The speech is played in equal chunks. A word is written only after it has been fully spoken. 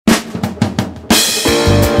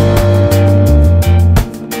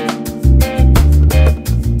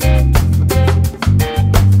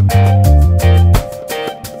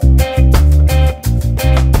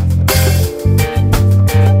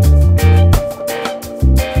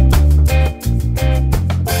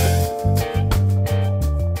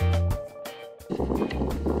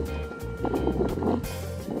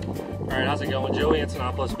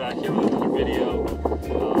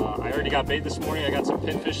bait this morning. I got some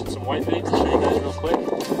pinfish and some white bait to show you guys real quick.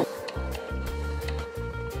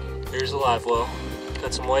 Here's the live well.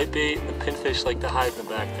 Got some white bait. The pinfish like to hide in the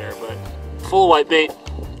back there, but full of white bait.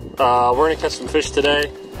 We're gonna catch some fish today,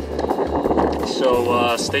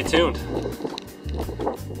 so stay tuned.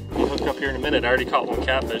 We'll hook up here in a minute. I already caught one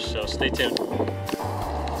catfish, so stay tuned. Alright,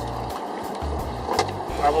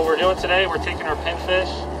 what we're doing today, we're taking our pinfish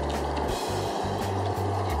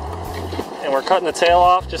and we're cutting the tail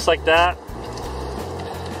off just like that.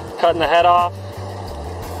 Cutting the head off.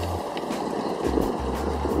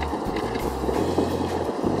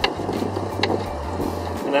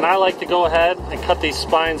 And then I like to go ahead and cut these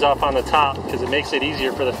spines off on the top because it makes it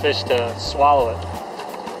easier for the fish to swallow it.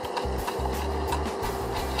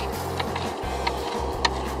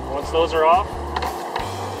 Once those are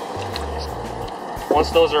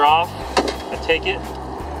off, I take it.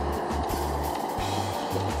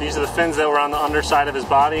 These are the fins that were on the underside of his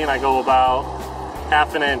body, and I go about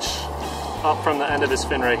 ½ an inch up from the end of his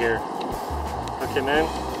fin right here. Hook him in,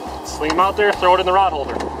 sling him out there, throw it in the rod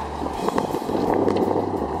holder.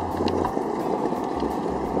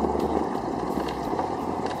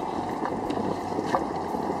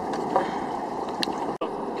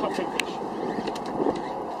 Cut pinfish.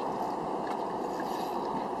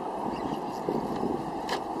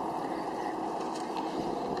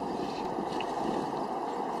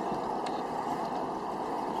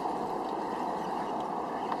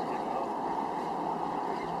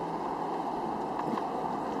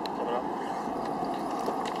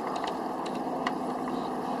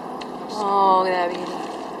 Oh, look at that beauty.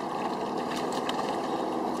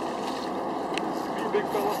 You big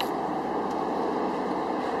fella.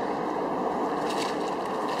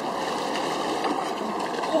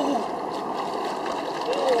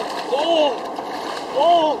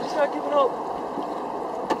 Oh, he's not giving up.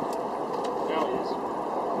 Now he is.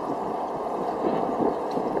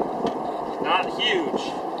 Not huge.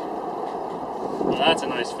 Well, that's a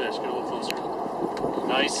nice fish. Get a little closer.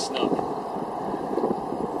 Nice snook.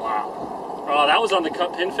 That was on the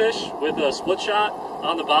cut pinfish with a split shot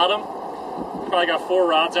on the bottom. Probably got 4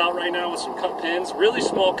 rods out right now with some cut pins. Really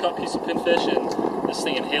small cut piece of pinfish, and this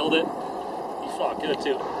thing inhaled it. He fought good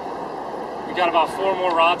too. We got about 4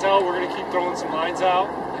 more rods out. We're gonna keep throwing some lines out,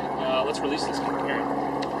 and let's release this guy. Here.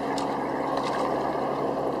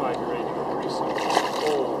 Alright, you're ready to go release him.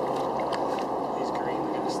 Oh, he's green.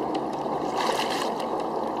 Look at this thing.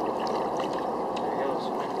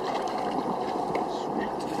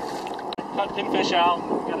 Cut pinfish out.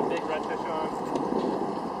 Got a big redfish on.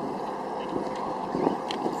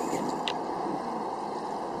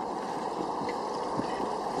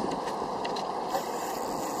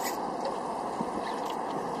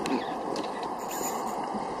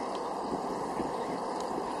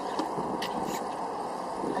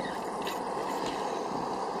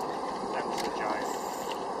 That was a giant.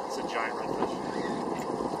 It's a giant redfish.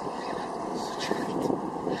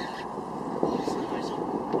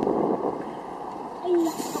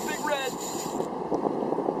 Oh, it's a big red.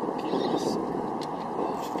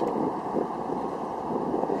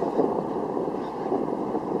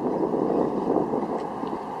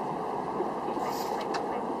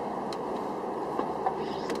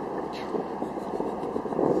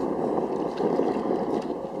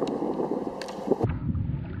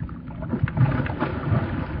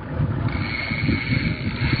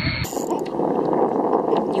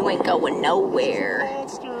 You ain't going nowhere.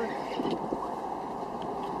 Monster.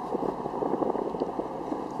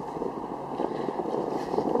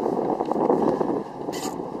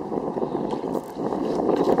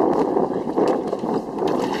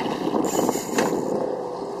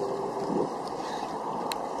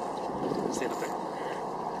 Stand up there.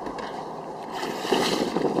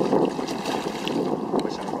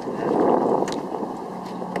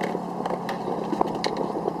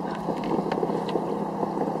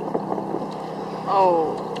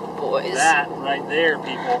 Oh, boys. That right there,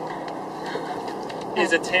 people,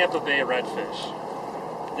 is a Tampa Bay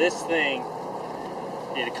redfish. This thing,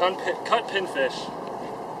 yeah, cut pinfish,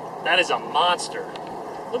 that is a monster.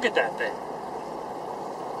 Look at that thing.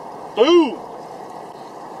 Boom!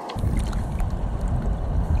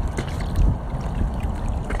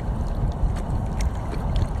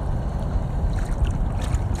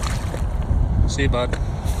 See you, bud.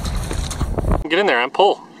 Get in there and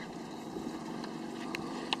pull.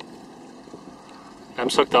 I'm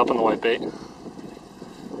soaked up on the white bait.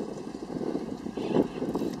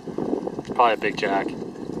 Probably a big jack.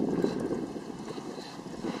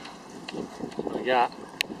 What do we got?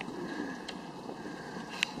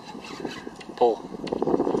 Pull.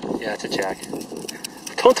 Yeah, it's a jack.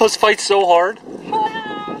 Don't those fight so hard?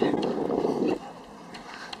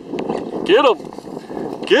 Get him!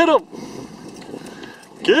 Get him!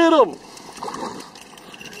 Get him!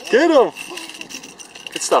 Get him!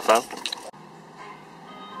 Good stuff, man.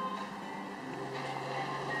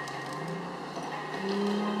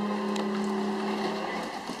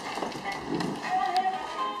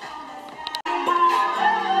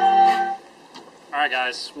 Alright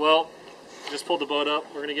guys, well, just pulled the boat up.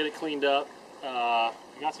 We're going to get it cleaned up.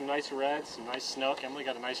 We got some nice reds, some nice snook. Emily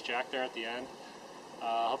got a nice jack there at the end.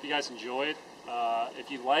 Hope you guys enjoyed. If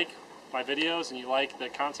you like my videos and you like the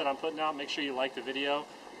content I'm putting out, make sure you like the video,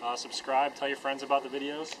 subscribe, tell your friends about the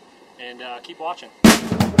videos, and keep watching.